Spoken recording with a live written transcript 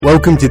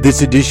Welcome to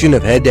this edition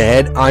of Head to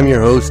Head. I'm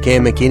your host,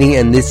 Cam McKinney,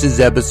 and this is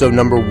episode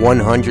number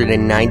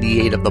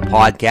 198 of the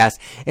podcast.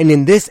 And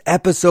in this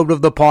episode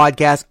of the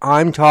podcast,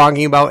 I'm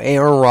talking about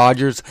Aaron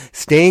Rodgers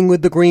staying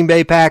with the Green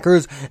Bay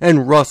Packers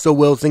and Russell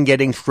Wilson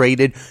getting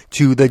traded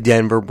to the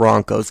Denver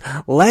Broncos.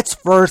 Let's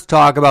first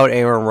talk about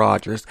Aaron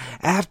Rodgers.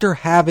 After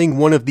having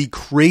one of the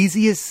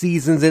craziest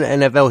seasons in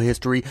NFL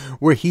history,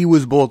 where he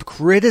was both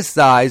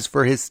criticized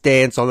for his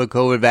stance on the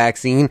COVID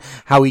vaccine,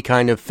 how he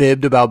kind of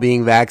fibbed about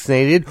being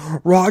vaccinated,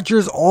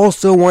 Rodgers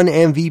also won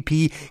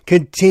MVP,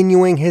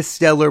 continuing his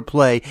stellar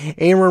play.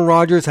 Aaron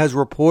Rodgers has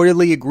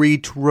reportedly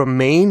agreed to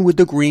remain with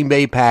the Green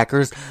Bay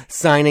Packers,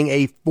 signing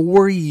a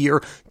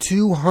 4-year,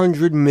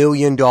 $200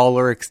 million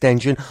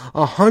extension,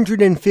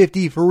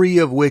 153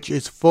 of which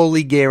is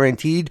fully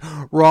guaranteed.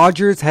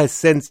 Rodgers has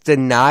since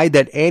denied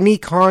that any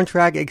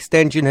contract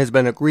extension has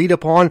been agreed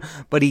upon,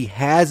 but he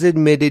has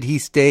admitted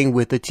he's staying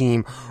with the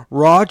team.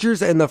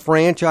 Rodgers and the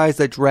franchise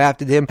that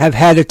drafted him have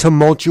had a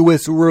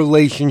tumultuous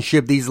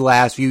relationship these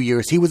last few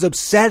years. He was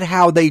upset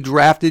how they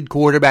drafted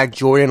quarterback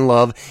Jordan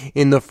Love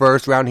in the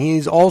first round.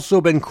 He's also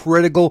been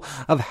critical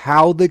of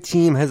how the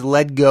team has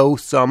let go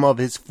some of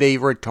his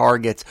favorite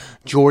targets,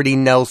 Jordy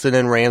Nelson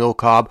and Randall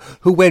Cobb,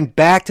 who went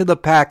back to the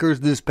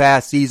Packers this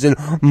past season,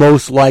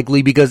 most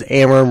likely because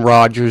Aaron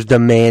Rodgers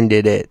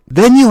demanded it.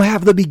 Then you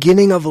have the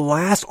beginning of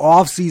last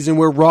offseason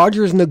where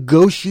Rodgers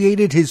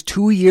negotiated his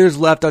 2 years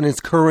left on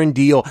his current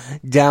deal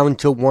down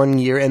to 1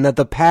 year, and that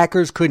the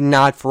Packers could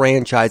not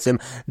franchise him.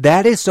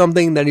 That is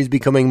something that is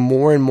becoming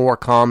more and more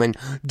common.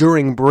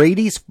 During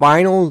Brady's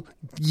final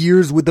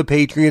years with the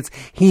Patriots,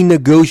 he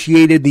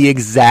negotiated the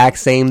exact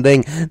same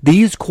thing.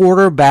 These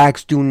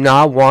quarterbacks do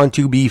not want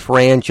to be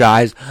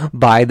franchised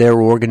by their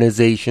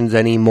organizations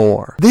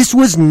anymore. This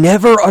was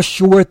never a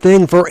sure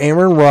thing for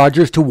Aaron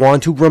Rodgers to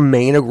want to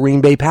remain a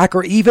Green Bay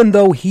Packer, even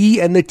though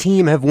he and the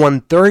team have won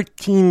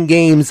 13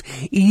 games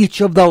each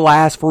of the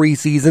last 3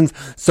 seasons,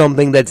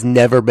 something that's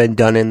never been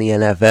done in the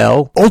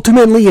NFL.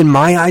 Ultimately, in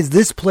my eyes,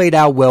 this played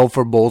out well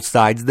for both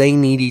sides. They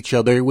need each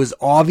other. It was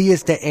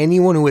obvious to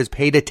anyone who has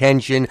paid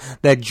attention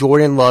that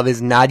Jordan Love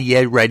is not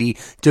yet ready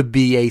to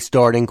be a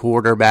starting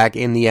quarterback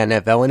in the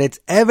NFL, and it's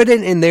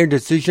evident in their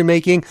decision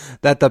making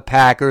that the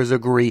Packers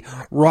agree.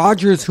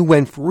 Rodgers, who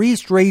went 3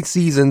 straight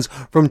seasons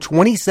from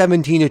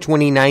 2017 to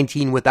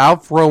 2019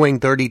 without throwing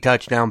 30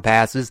 touchdown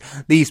passes,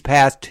 these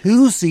past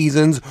 2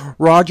 seasons,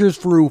 Rodgers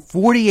threw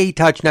 48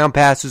 touchdown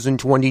passes in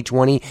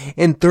 2020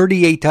 and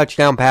 38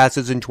 touchdown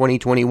passes in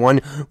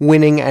 2021,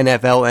 winning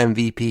NFL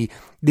MVP.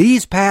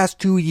 These past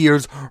 2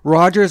 years,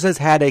 Rodgers has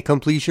had a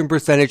completion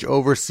percentage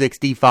over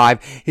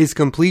 65. His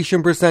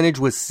completion percentage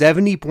was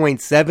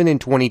 70.7 in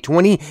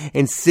 2020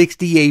 and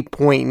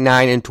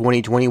 68.9 in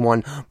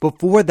 2021.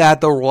 Before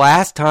that, the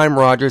last time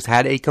Rodgers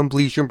had a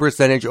completion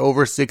percentage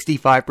over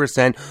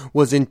 65%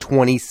 was in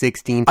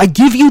 2016. I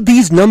give you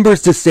these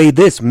numbers to say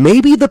this: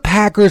 maybe the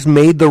Packers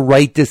made the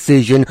right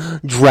decision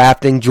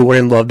drafting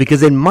Jordan Love,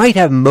 because it might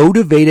have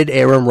motivated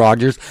Aaron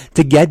Rodgers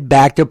to get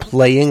back to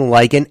playing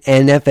like an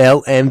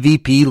NFL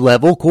MVP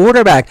level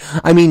quarterback.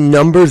 I mean,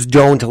 numbers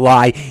don't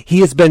lie.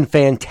 He has been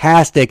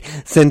fantastic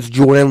since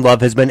Jordan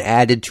Love has been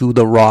added to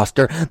the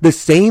roster. The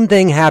same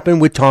thing happened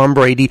with Tom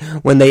Brady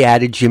when they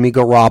added Jimmy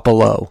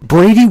Garoppolo.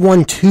 Brady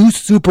won 2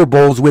 Super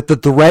Bowls with the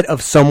threat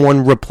of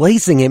someone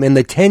replacing him. In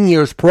the 10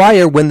 years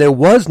prior, when there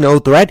was no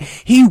threat,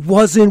 he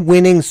wasn't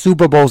winning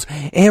Super Bowls.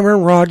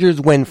 Aaron Rodgers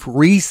went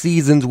 3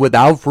 seasons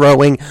without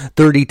throwing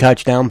 30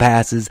 touchdown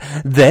passes.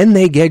 Then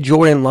they get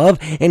Jordan Love,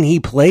 and he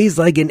plays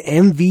like an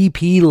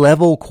MVP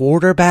level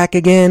quarterback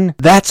again.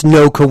 That's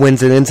no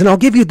coincidence, and I'll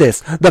give you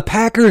this: the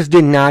Packers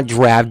did not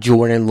draft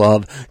Jordan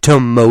Love to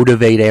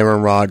motivate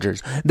Aaron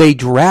Rodgers. They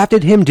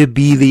drafted him to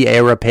be the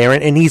heir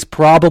apparent, and he's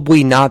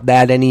probably not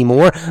that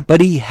anymore, but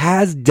he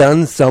has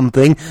done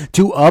something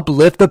to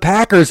uplift the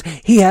Packers.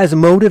 He has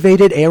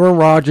motivated Aaron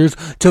Rodgers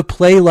to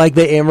play like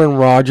the Aaron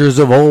Rodgers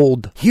of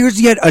old. Here's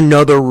yet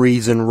another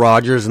reason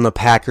Rodgers and the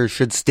Packers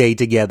should stay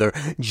together.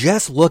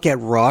 Just look at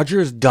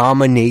Rodgers'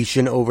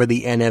 domination over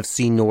the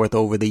NFC North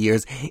over the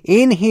years.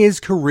 In his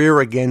career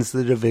against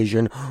the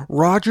division,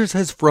 Rodgers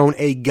has thrown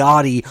a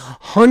gaudy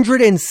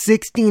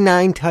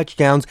 169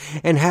 touchdowns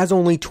and has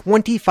only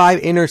 25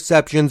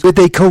 interceptions, with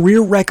a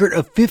career record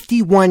of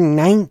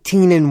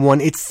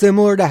 51-19-1. It's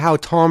similar to how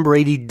Tom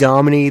Brady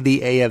dominated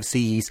the AFC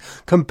East.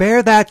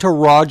 Compare that to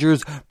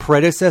Rodgers'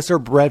 predecessor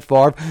Brett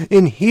Favre.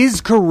 In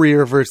his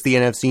career versus the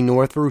NFC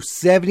North, threw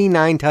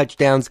 79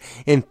 touchdowns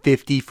and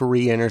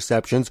 53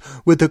 interceptions,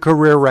 with a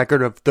career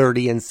record of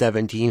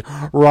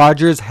 30-17.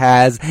 Rodgers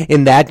has,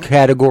 in that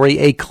category,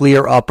 a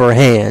clear upper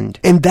hand.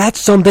 And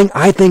that's something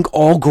I think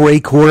all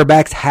great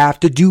quarterbacks have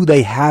to do.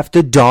 They have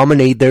to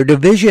dominate their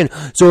division.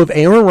 So if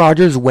Aaron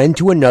Rodgers went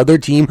to another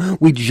team,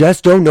 we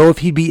just don't know if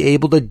he'd be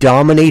able to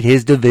dominate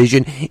his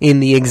division in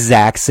the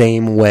exact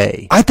same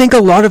way. I think a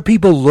lot of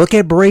people look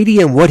at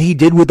Brady and what he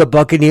did with the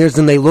Buccaneers,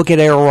 and they look at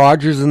Aaron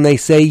Rodgers and they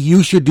say,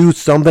 you should do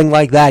something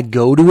like that.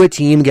 Go to a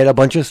team, get a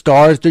bunch of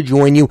stars to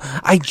join you.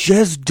 I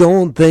just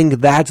don't think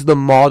that's the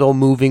model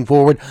moving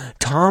forward.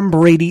 Tom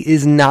Brady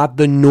is not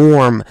the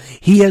norm. him.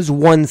 He has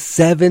won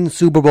 7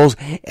 Super Bowls.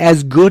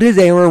 As good as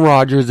Aaron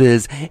Rodgers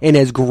is, and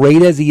as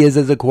great as he is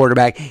as a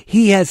quarterback,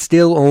 he has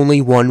still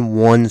only won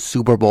 1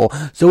 Super Bowl.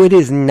 So it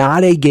is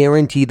not a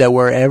guarantee that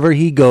wherever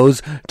he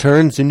goes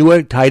turns into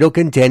a title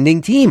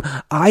contending team.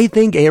 I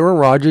think Aaron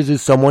Rodgers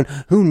is someone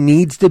who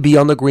needs to be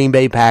on the Green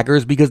Bay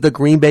Packers because the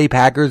Green Bay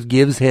Packers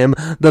gives him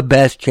the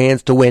best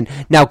chance to win.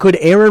 Now, could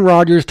Aaron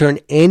Rodgers turn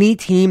any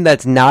team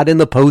that's not in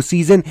the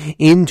postseason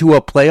into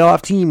a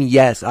playoff team?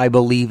 Yes, I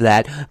believe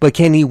that. But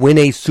can he win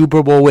a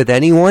Super Bowl with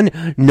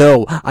anyone?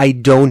 No, I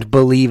don't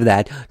believe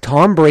that.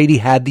 Tom Brady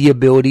had the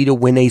ability to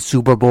win a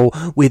Super Bowl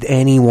with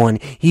anyone.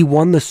 He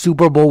won the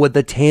Super Bowl with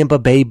the Tampa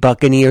Bay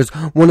Buccaneers,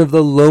 one of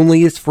the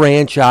loneliest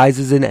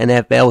franchises in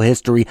NFL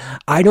history.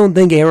 I don't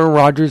think Aaron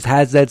Rodgers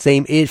has that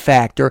same it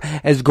factor,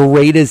 as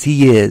great as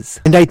he is.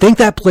 And I think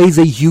that plays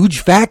a huge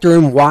factor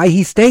in why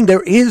he's staying.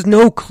 There is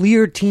no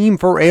clear team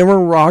for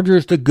Aaron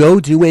Rodgers to go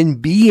to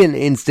and be an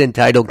instant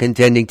title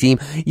contending team.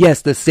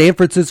 Yes, the San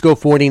Francisco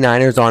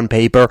 49ers on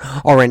paper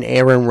are an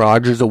Aaron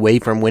Rodgers away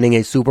from winning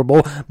a Super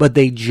Bowl, but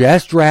they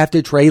just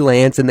drafted Trey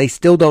Lance and they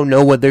still don't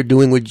know what they're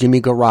doing with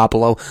Jimmy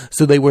Garoppolo,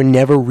 so they were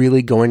never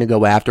really going to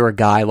go after a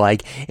guy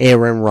like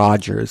Aaron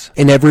Rodgers.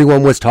 And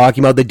everyone was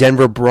talking about the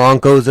Denver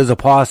Broncos as a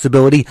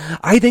possibility.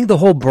 I think the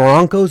whole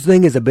Broncos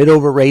thing is a bit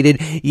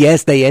overrated.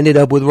 Yes, they ended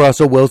up with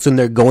Russell Wilson.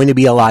 They're going to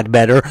be a lot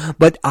better,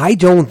 but I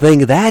don't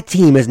think that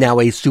team is now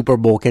a Super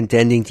Bowl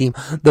contending team.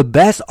 The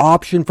best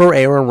option for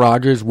Aaron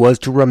Rodgers was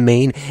to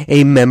remain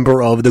a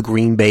member of the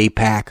Green Bay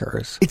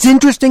Packers. It's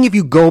interesting if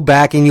you go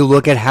back and you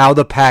look at how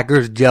the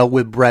Packers dealt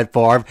with Brett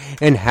Favre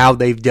and how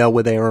they've dealt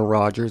with Aaron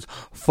Rodgers.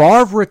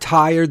 Favre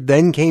retired,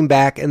 then came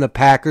back, and the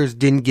Packers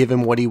didn't give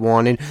him what he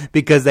wanted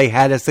because they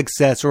had a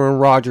successor in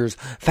Rodgers.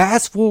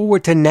 Fast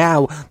forward to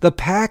now, the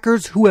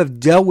Packers, who have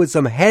dealt with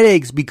some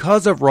headaches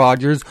because of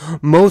Rodgers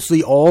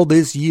mostly all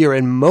this year,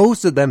 and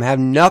most of them have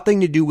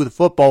nothing to do with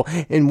football,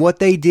 and what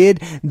they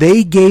did,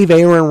 they gave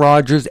Aaron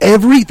Rodgers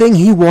everything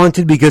he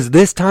wanted because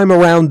this time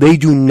around they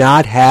do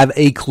not have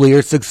a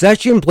clear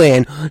succession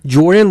plan.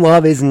 Jordan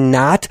Love is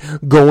not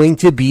going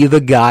to be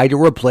the guy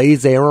to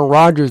replace Aaron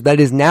Rodgers. That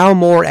is now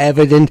more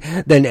evident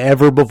than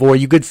ever before.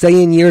 You could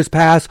say in years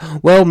past,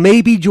 well,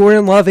 maybe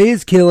Jordan Love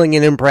is killing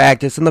it in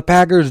practice and the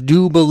Packers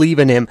do believe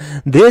in him.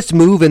 This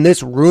move and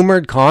this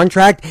rumored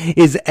contract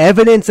is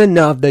evidence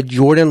enough that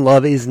Jordan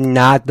Love is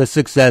not the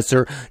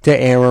successor to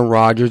Aaron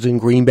Rodgers in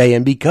Green Bay,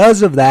 and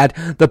because of that,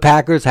 the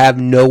Packers have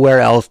nowhere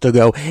else to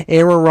go.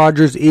 Aaron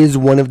Rodgers is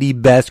one of the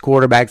best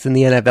quarterbacks in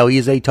the NFL. He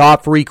is a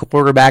top 3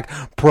 quarterback,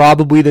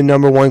 probably the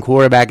number 1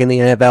 quarterback in the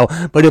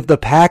NFL, but if the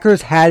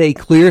Packers had a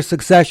clear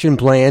succession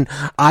plan,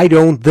 I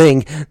don't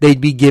think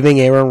they'd be giving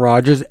Aaron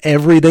Rodgers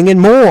everything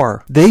and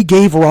more. They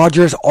gave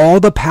Rodgers all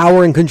the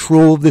power and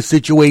control of the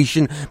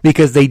situation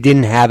because they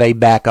didn't have a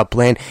backup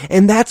plan,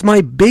 and that's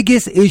my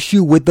biggest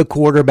issue with the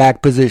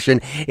quarterback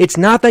position. It's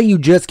not that you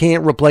just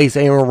can't replace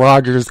Aaron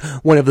Rodgers,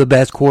 one of the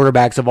best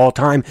quarterbacks of all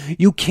time.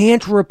 You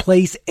can't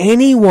replace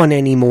anyone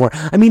anymore.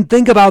 I mean,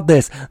 think about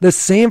this. The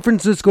San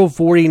Francisco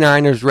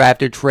 49ers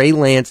drafted Trey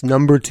Lance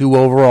number 2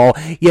 overall,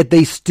 yet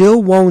they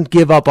still won't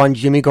give up on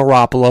Jimmy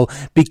Garoppolo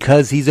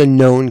because he's a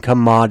known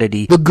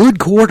commodity. The good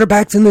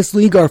quarterbacks in this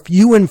league are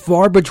few and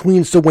far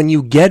between, so when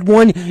you get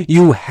one,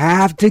 you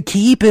have to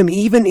keep him,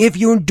 even if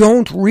you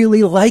don't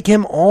really like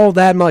him all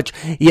that much.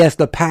 Yes,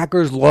 the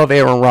Packers love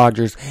Aaron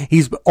Rodgers.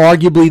 He's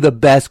arguably the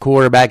best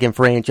quarterback in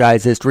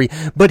franchise history,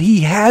 but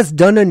he has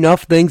done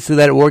enough things to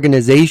that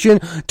organization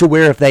to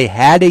where if they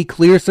had a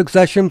clear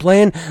succession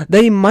plan,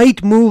 they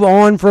might move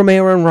on from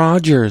Aaron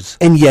Rodgers.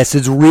 And yes,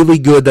 it's really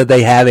good that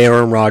they have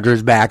Aaron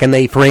Rodgers back and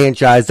they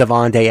franchise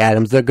Davante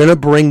Adams. They're going to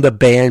bring the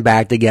band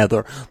back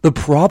together. The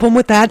problem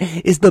with that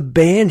is the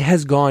band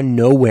has gone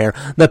nowhere.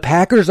 The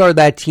Packers are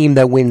that team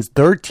that wins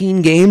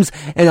 13 games,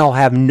 and I'll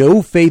have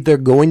no faith they're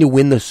going to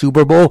win the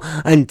Super Bowl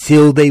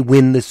until they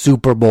win the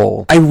Super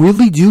Bowl. I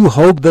really do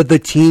hope that the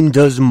team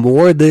does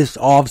more this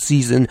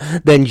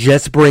offseason than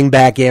just bring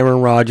back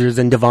Aaron Rodgers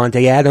and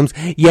Davante Adams,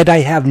 yet I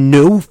have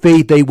no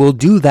faith they will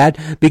do that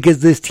because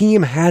this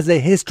team has a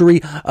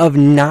history of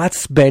not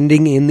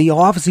spending in the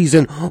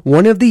offseason.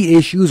 One of the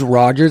issues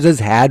Rodgers has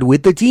had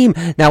with the team.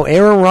 Now,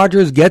 Aaron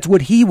Rodgers gets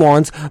what he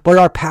wants, but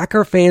are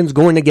Packer fans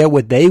going to get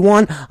what they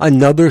want?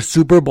 Another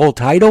Super Bowl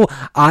title?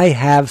 I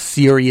have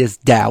serious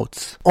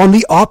doubts. On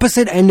the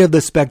opposite end of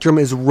the spectrum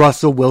is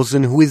Russell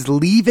Wilson, who is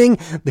leaving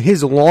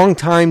his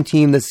longtime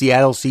team, the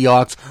Seattle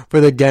Seahawks, for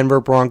the Denver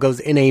Broncos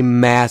in a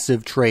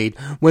massive trade.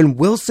 When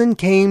Wilson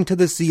came to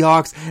the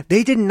Seahawks,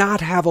 they did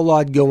not have a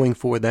lot going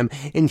for them,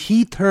 and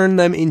he turned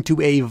them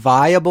into a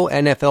viable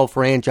NFL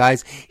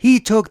franchise. He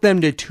took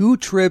them to 2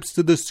 trips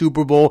to the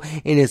Super Bowl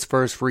in his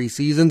first 3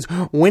 seasons,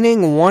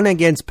 winning one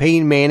against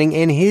Peyton Manning,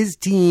 and his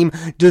team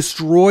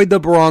destroyed the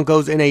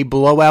Broncos in a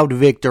blowout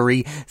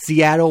victory.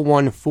 Seattle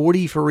won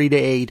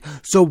 43-8.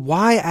 So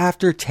why,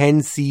 after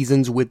 10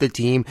 seasons with the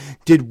team,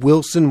 did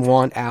Wilson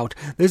want out?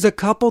 There's a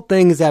couple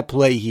things at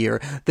play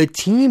here. The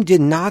team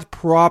did not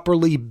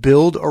properly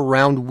build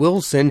around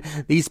Wilson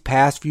these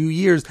past few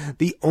years.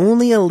 The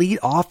only elite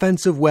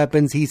offensive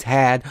weapons he's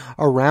had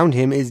around him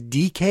him is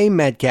DK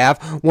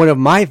Metcalf, one of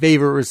my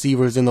favorite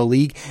receivers in the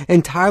league,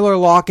 and Tyler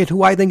Lockett,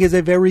 who I think is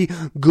a very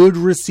good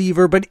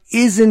receiver, but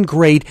isn't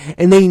great,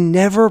 and they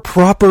never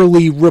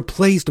properly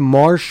replaced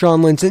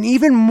Marshawn Lynch, and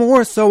even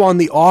more so on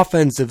the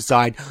offensive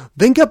side.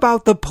 Think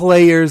about the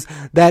players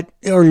that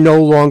are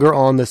no longer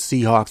on the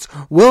Seahawks.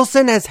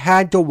 Wilson has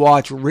had to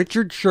watch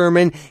Richard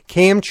Sherman,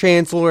 Cam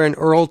Chancellor, and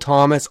Earl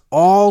Thomas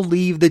all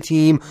leave the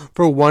team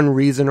for one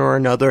reason or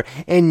another,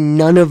 and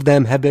none of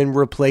them have been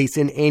replaced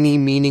in any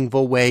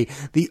meaningful way.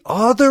 The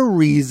other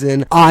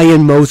reason I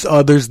and most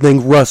others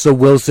think Russell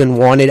Wilson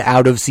wanted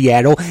out of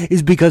Seattle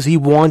is because he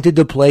wanted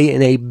to play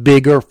in a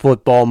bigger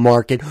football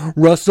market.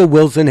 Russell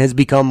Wilson has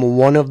become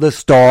one of the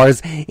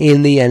stars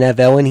in the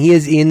NFL, and he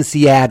is in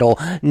Seattle,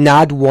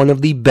 not one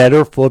of the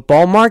better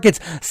football markets.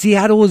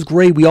 Seattle is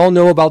great. We all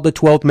know about the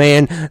 12th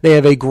man. They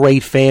have a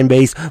great fan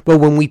base, but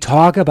when we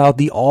talk about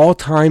the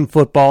all-time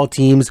football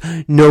teams,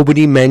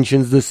 nobody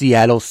mentions the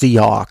Seattle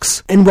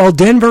Seahawks. And while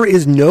Denver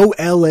is no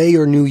LA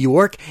or New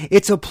York,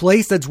 it's a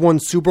place that's won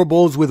Super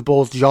Bowls with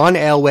both John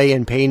Elway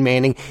and Peyton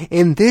Manning,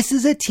 and this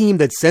is a team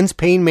that since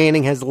Peyton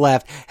Manning has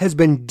left has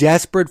been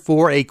desperate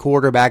for a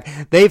quarterback.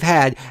 They've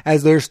had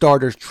as their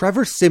starters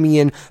Trevor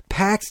Siemian,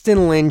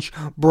 Paxton Lynch,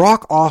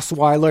 Brock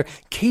Osweiler,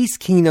 Case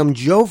Keenum,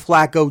 Joe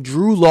Flacco,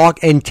 Drew Lock,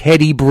 and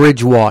Teddy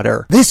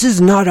Bridgewater. This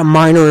is not a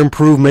minor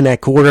improvement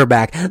at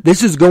quarterback.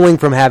 This is going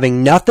from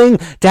having nothing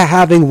to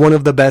having one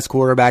of the best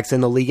quarterbacks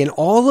in the league, and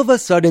all of a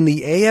sudden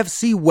the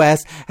AFC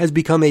West has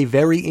become a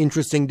very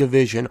interesting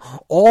division.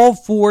 All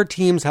four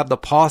teams have the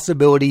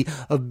possibility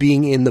of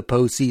being in the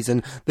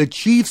postseason. The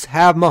Chiefs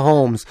have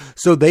Mahomes,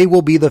 so they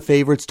will be the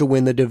favorites to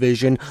win the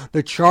division.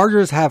 The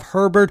Chargers have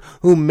Herbert,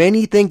 who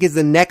many think is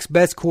the next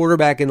best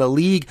quarterback in the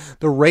league.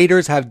 The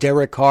Raiders have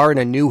Derek Carr and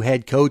a new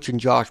head coach in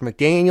Josh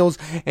McDaniels,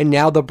 and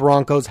now the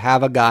Broncos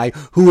have a guy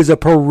who is a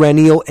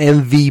perennial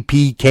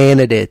MVP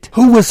candidate,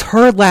 who was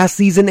hurt last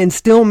season and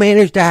still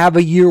managed to have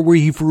a year where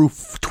he threw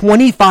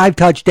 25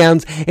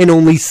 touchdowns and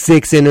only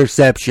 6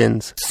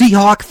 interceptions.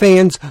 Seahawk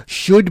fans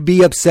should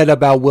be upset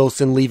about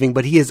Wilson leaving,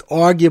 but he is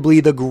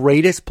arguably the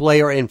greatest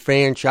player in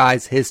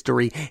franchise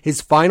history.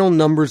 His final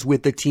numbers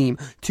with the team: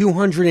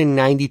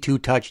 292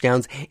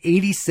 touchdowns,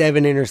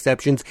 87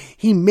 interceptions.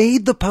 He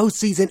made the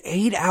postseason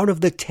 8 out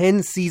of the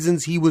 10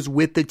 seasons he was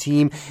with the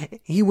team.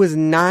 He was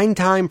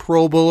 9-time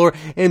Pro Bowler,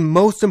 and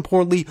most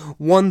importantly,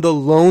 won the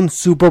lone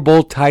Super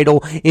Bowl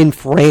title in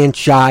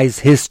franchise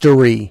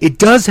history. It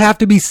does have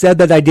to be said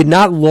that I did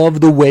not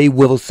love the way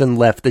Wilson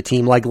left the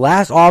team. Like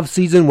last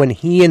offseason when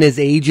he and his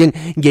agent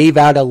gave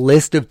out a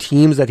list of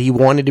teams that he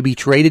wanted to be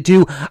traded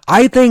to,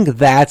 I think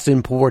that's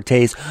in poor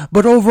taste.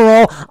 But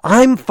overall,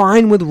 I'm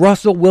fine with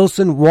Russell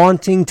Wilson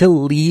wanting to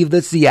leave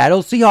the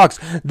Seattle Seahawks.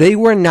 They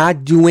were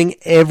not doing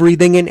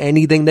everything and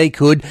anything they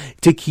could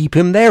to keep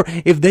him there.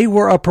 If they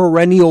were a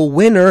perennial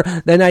winner,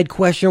 then I'd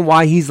question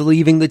why he's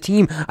leaving the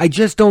team. I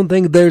just don't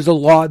think there's a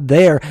lot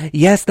there.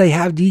 Yes, they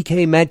have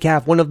DK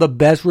Metcalf, one of the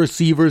best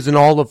receivers in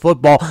all of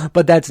football,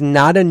 but that's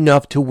not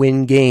enough to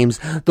win games.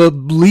 The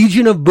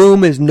Legion of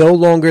Boom is no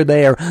longer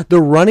there.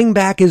 The running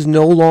back is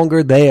no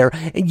longer there.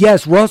 And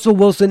yes, Russell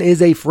Wilson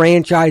is a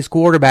franchise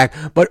quarterback,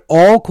 but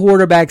all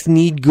quarterbacks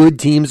need good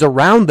teams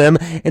around them,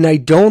 and I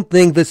don't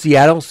think the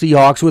Seattle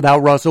Seahawks without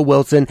Russell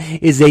Wilson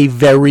is a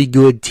very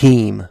good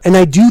team. And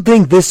I do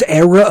think this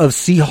era of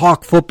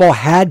Seahawk football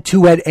had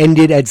to have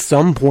ended at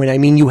some point. I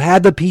mean, you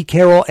had the Pete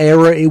Carroll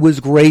era. It was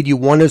great. You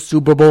won a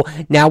Super Bowl.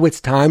 Now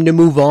it's time to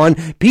move on.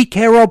 Pete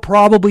Carroll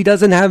probably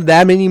doesn't have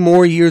that many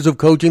more years of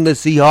coaching the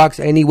Seahawks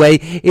anyway.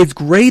 It's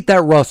great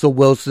that Russell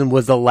Wilson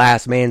was the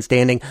last man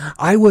standing.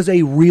 I was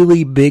a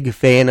really big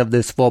fan of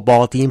this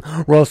football team.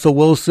 Russell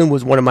Wilson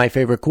was one of my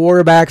favorite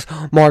quarterbacks.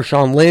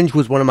 Marshawn Lynch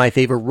was one of my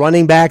favorite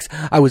running backs.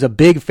 I was a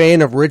big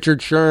fan of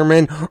Richard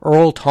Sherman,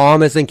 Earl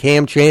Thomas, and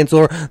Cam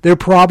Chancellor. They're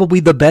probably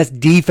the best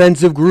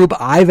defensive group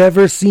I've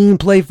ever seen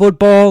play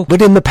football.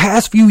 But in the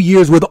past few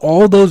years, with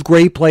all those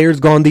great players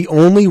gone, the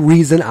only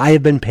reason I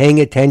have been paying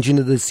attention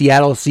to the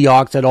Seattle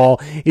Seahawks at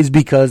all is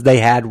because they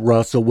had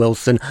Russell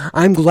Wilson.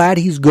 I'm glad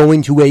he's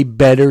going to a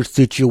better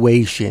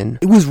situation.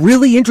 It was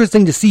really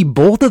interesting to see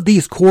both of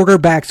these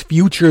quarterbacks'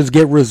 futures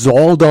get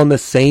resolved on the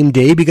same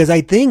day, because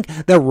I think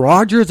that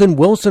Rodgers and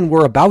Wilson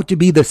were about to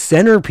be the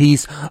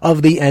centerpiece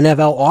of the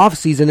NFL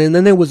offseason, and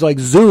then it was like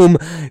zoom,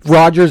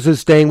 Rodgers is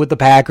staying with the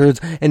Packers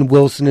and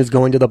Wilson is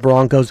going to the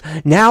Broncos.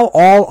 Now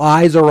all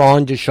eyes are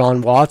on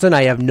Deshaun Watson.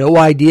 I have no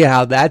idea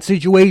how that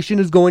situation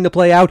is going to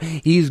play out.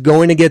 He's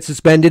going to get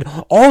suspended.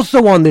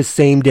 Also on this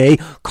same day,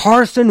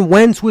 Carson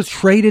Wentz was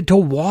traded to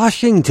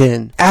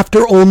Washington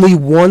after only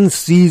one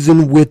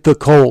season with the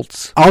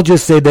Colts. I'll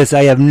just say this,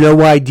 I have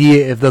no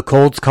idea if the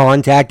Colts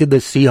contacted the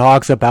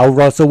Seahawks about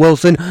Russell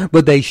Wilson,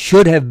 but they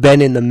should have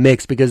been in the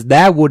mix, because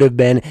that would have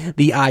been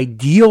the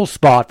ideal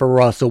spot for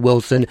Russell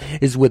Wilson,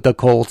 is with the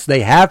Colts.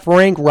 They have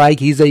Frank Reich,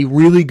 he's a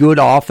really good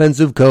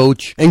offensive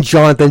coach, and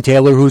Jonathan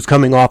Taylor, who's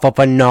coming off a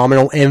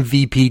phenomenal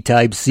MVP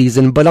type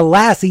season, but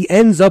alas, he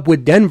ends up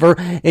with Denver,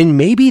 and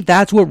maybe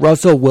that's what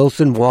Russell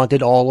Wilson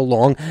wanted all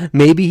along.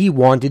 Maybe he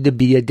wanted to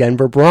be a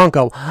Denver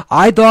Bronco.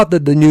 I thought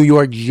that the New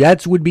York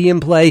Jets would be him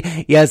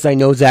play. Yes, I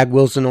know Zach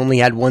Wilson only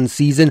had one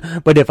season,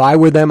 but if I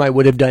were them, I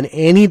would have done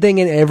anything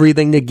and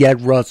everything to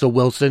get Russell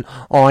Wilson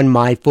on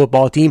my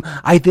football team.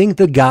 I think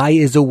the guy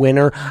is a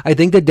winner. I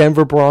think the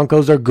Denver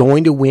Broncos are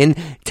going to win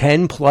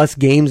 10 plus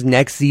games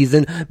next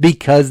season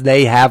because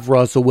they have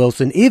Russell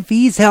Wilson. If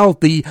he's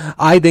healthy,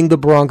 I think the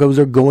Broncos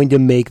are going to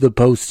make the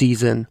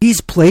postseason.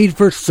 He's played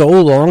for so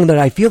long that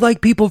I feel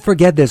like people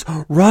forget this.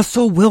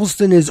 Russell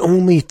Wilson is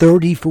only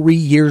 33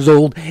 years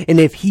old, and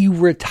if he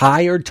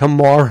retired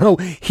tomorrow,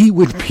 he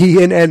would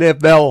be an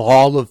NFL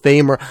Hall of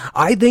Famer.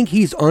 I think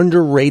he's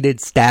underrated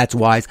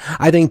stats-wise.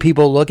 I think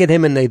people look at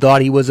him and they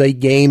thought he was a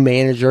game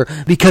manager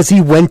because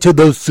he went to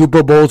those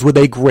Super Bowls with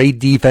a great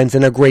defense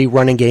and a great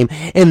running game,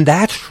 and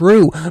that's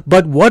true.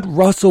 But what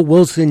Russell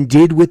Wilson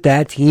did with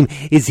that team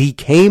is he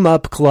came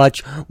up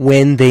clutch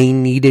when they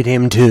needed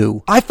him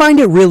to. I find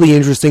it really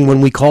interesting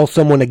when we call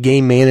someone a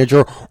game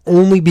manager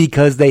only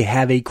because they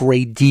have a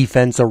great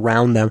defense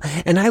around them.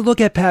 And I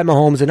look at Pat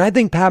Mahomes and I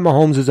think Pat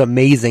Mahomes is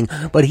amazing,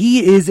 but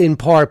he is in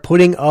part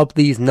putting up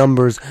these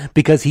numbers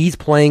because he's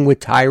playing with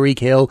Tyreek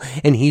Hill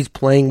and he's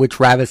playing with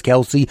Travis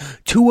Kelce,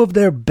 two of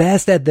their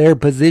best at their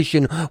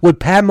position. Would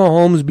Pat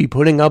Mahomes be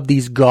putting up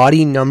these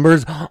gaudy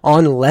numbers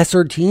on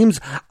lesser teams?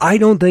 I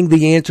don't think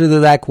the answer to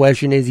that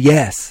question is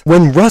yes.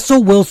 When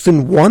Russell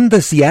Wilson won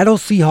the Seattle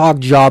Seahawks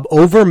job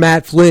over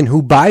Matt Flynn,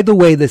 who by the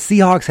way the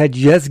Seahawks had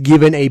just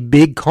given a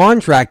big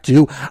contract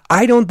to,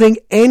 I don't think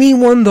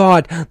anyone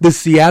thought the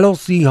Seattle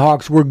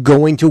Seahawks were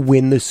going to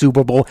win the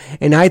Super Bowl,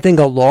 and I think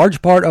a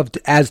large part of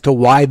as to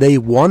why they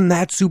won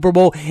that Super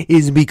Bowl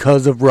is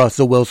because of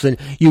Russell Wilson.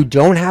 You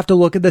don't have to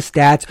look at the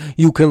stats,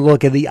 you can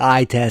look at the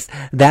eye test.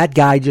 That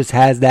guy just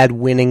has that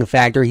winning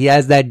factor. He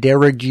has that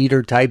Derek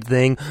Jeter type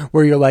thing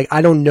where you're like,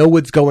 I don't know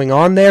what's going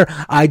on there,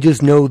 I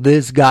just know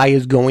this guy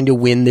is going to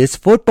win this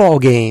football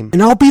game.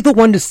 And I'll be the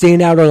one to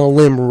stand out on a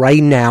limb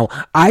right now.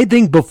 I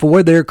think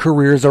before their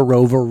careers are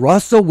over,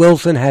 Russell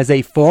Wilson has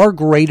a far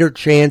greater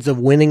chance of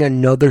winning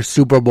another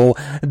Super Bowl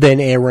than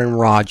Aaron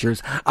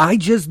Rodgers. I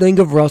just think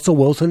of Russell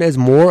Wilson as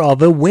more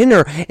of a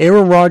winner.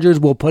 Aaron Rodgers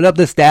will put up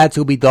the stats,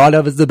 he'll be thought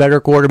of as the better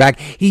quarterback.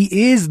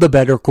 He is the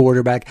better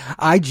quarterback.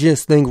 I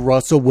just think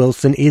Russell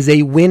Wilson is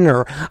a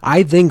winner.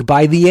 I think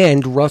by the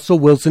end, Russell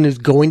Wilson is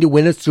going to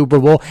win a Super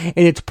Bowl,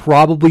 and it's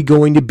probably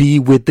going to be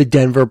with the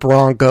Denver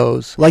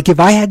Broncos. Like, if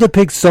I had to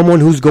pick someone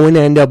who's going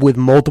to end up with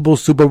multiple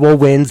Super Bowl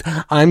wins,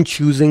 I'm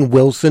choosing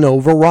Wilson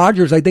over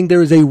Rodgers. I think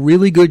there is a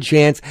really good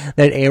chance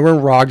that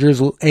Aaron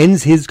Rodgers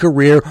ends his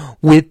career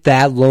with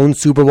that lone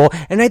Super Bowl,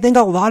 and I think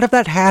a lot of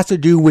that has to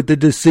do with the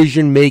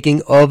decision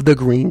making of the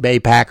Green Bay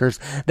Packers.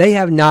 They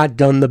have not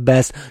done the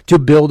best to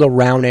build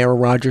around Aaron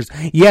Rodgers.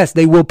 Yes,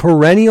 they will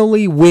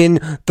perennially win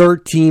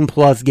 13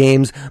 plus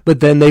games, but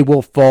then they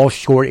will fall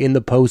short in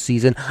the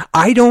postseason.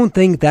 I don't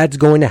think that's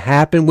going to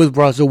happen with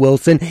Russell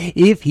Wilson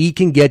if he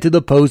can get to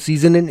the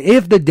postseason and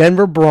if the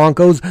Denver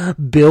Broncos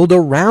build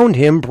around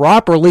him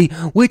properly,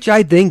 which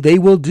I think they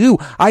will do.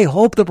 I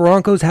hope the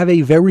Broncos have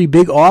a very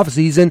big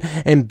offseason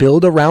and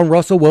build around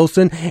Russell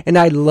Wilson, and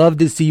I'd love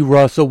to see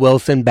Russell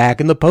Wilson back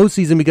in the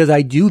postseason because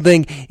I do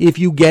think if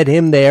you get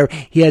him there,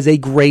 he has a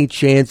great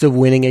chance of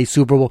winning a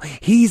Super Bowl.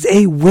 He's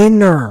a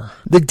winner.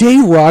 The day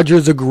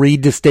Rodgers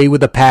agreed to stay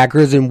with the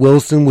Packers and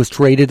Wilson was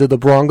traded to the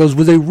Broncos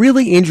was a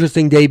really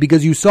interesting day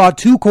because you saw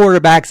two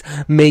quarterbacks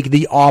make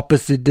the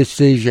opposite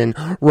decision.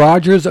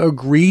 Rodgers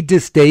agreed to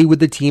stay with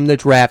the team that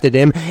drafted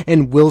him,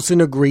 and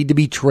Wilson agreed to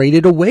be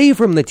traded away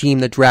from the team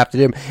that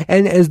drafted him.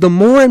 And as the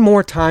more and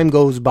more time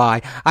goes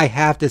by, I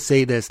have to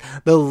say this,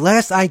 the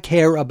less I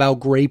care about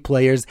great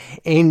players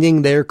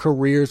ending their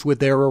careers with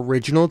their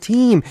original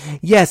team.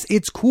 Yes,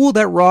 it's cool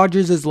that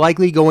Rodgers is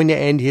likely going to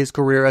end his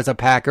career as a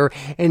Packer,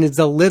 and it's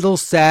a little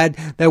sad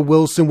that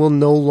Wilson will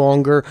no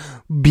longer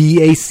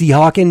be a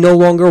Seahawk and no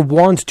longer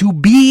wants to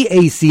be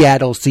a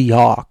Seattle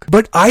Seahawk.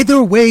 But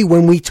either way,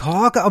 when we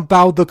talk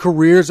about the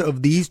careers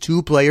of these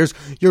two players,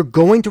 you're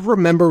going to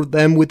remember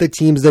them with the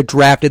teams that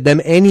drafted them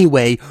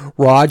anyway.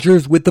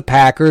 Rodgers with the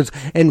Packers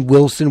and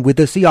Wilson with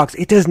the Seahawks.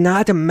 It does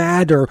not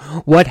matter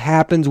what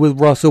happens with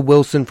Russell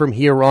Wilson from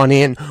here on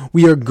in.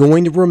 We are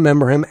going to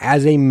remember him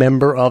as a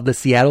member of the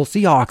Seattle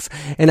Seahawks.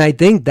 And I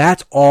think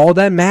that's all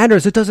that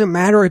matters. It doesn't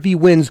matter if he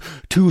wins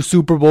 2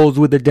 Super Bowls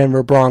with the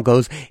Denver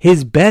Broncos.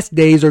 His best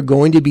days are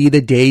going to be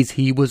the days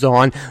he was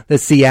on the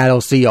Seattle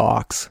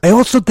Seahawks. I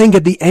also think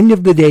at the end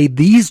of the day,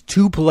 these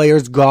two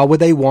players got what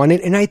they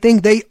wanted, and I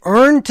think they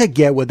earned to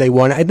get what they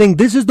wanted. I think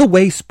this is the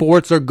way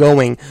sports are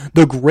going.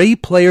 The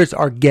great players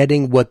are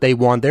getting what they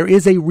want. There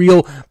is a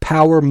real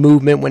power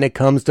movement when it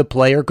comes to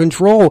player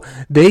control.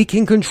 They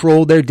can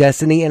control their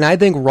destiny, and I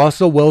think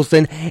Russell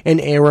Wilson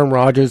and Aaron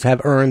Rodgers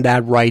have earned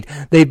that right.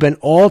 They've been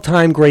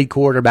all-time great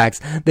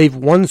quarterbacks. They've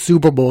won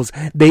Super Bowls.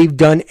 They've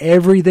done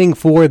everything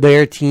for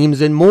their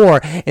teams and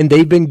more, and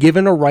they've been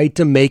given a right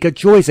to make a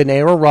choice, and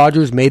Aaron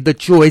Rodgers made the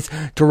choice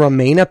to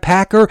remain a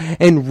Packer,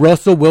 and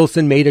Russell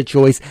Wilson made a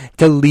choice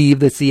to leave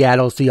the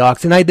Seattle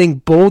Seahawks, and I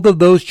think both of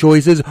those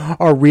choices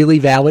are really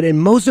valid, and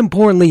most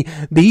importantly,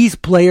 these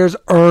players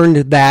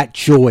earned that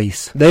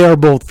choice. They are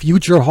both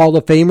future Hall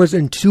of Famers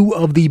and two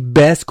of the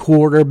best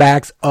quarterbacks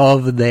quarterbacks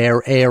of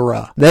their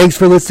era. Thanks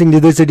for listening to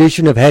this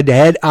edition of Head to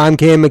Head. I'm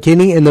Cam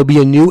McKinney, and there'll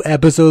be a new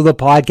episode of the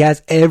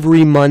podcast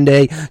every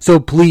Monday, so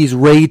please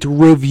rate,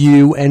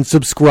 review, and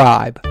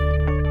subscribe.